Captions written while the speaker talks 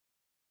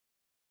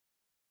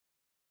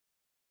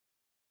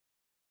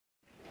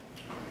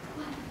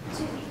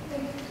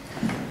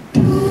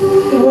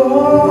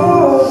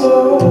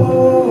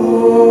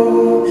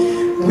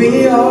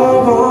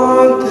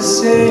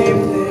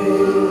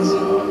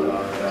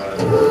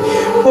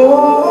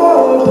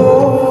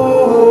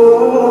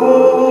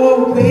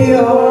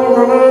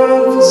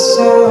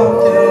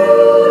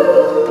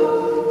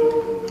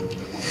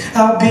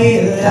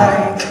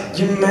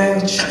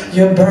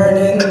You're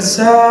burning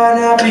sun,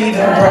 I'll be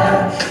the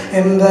bright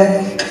and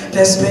black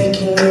that's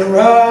making you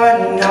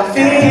run. I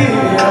feel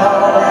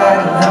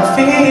alright, I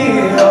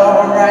feel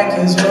alright,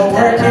 'cause we'll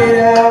work it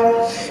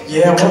out.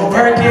 Yeah, we'll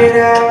work it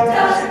out.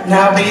 And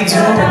I'll be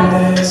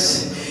doing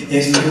this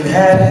if you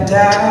had a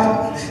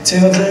doubt,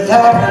 till the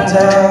love runs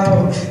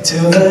out,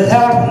 till the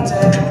love runs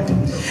out.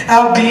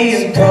 I'll be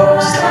a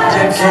ghost,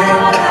 you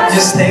can't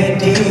just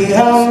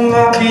stadium.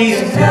 I'll be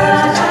a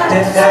friend,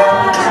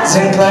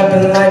 1,000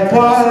 clapping like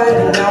one.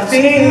 And I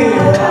feel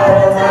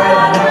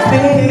alright, I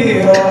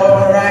feel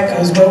alright,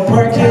 'cause we'll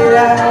work it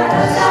out.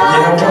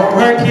 Yeah, we'll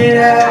work it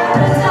out.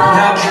 And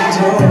I'll be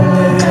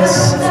doing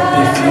this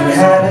if you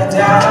had a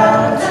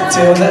doubt,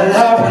 till the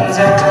love runs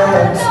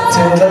out,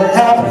 till the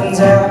love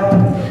runs out.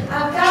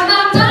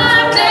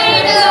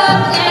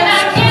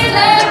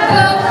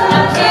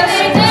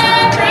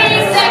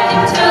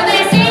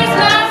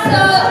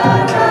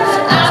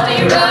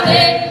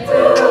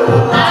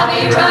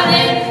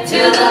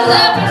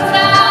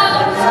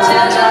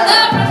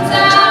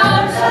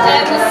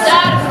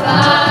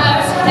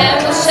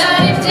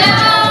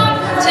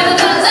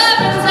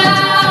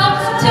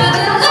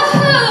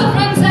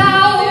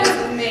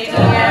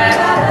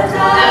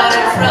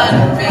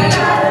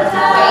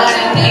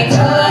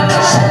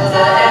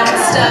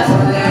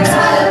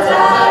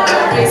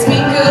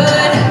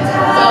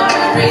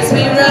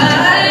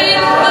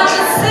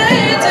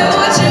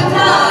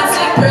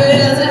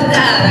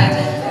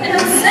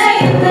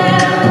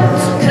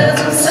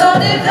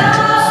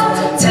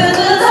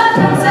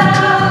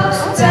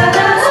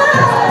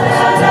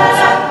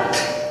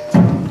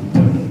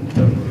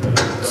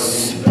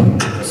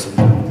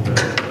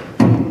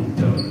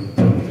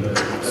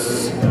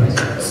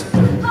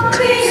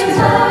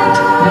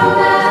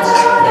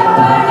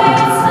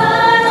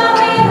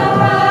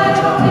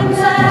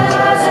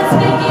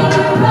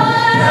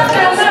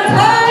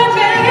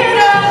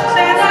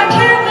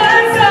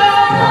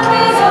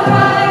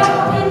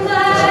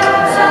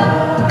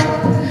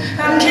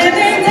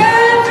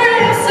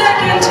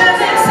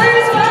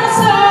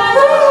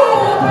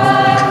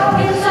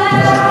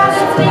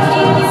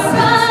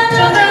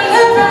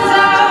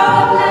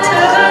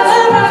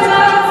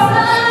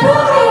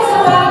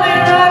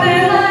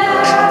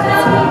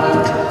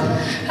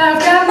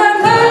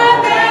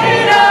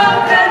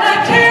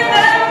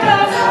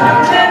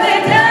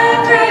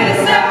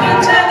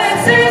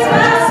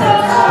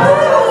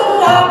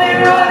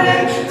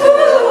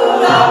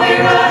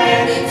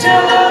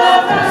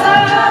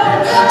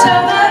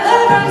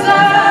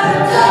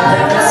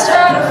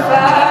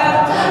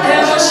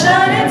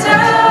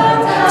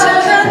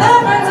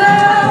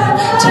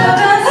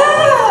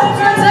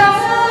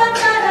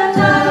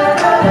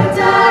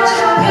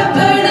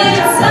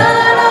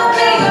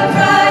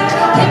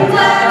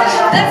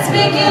 Let's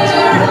begin.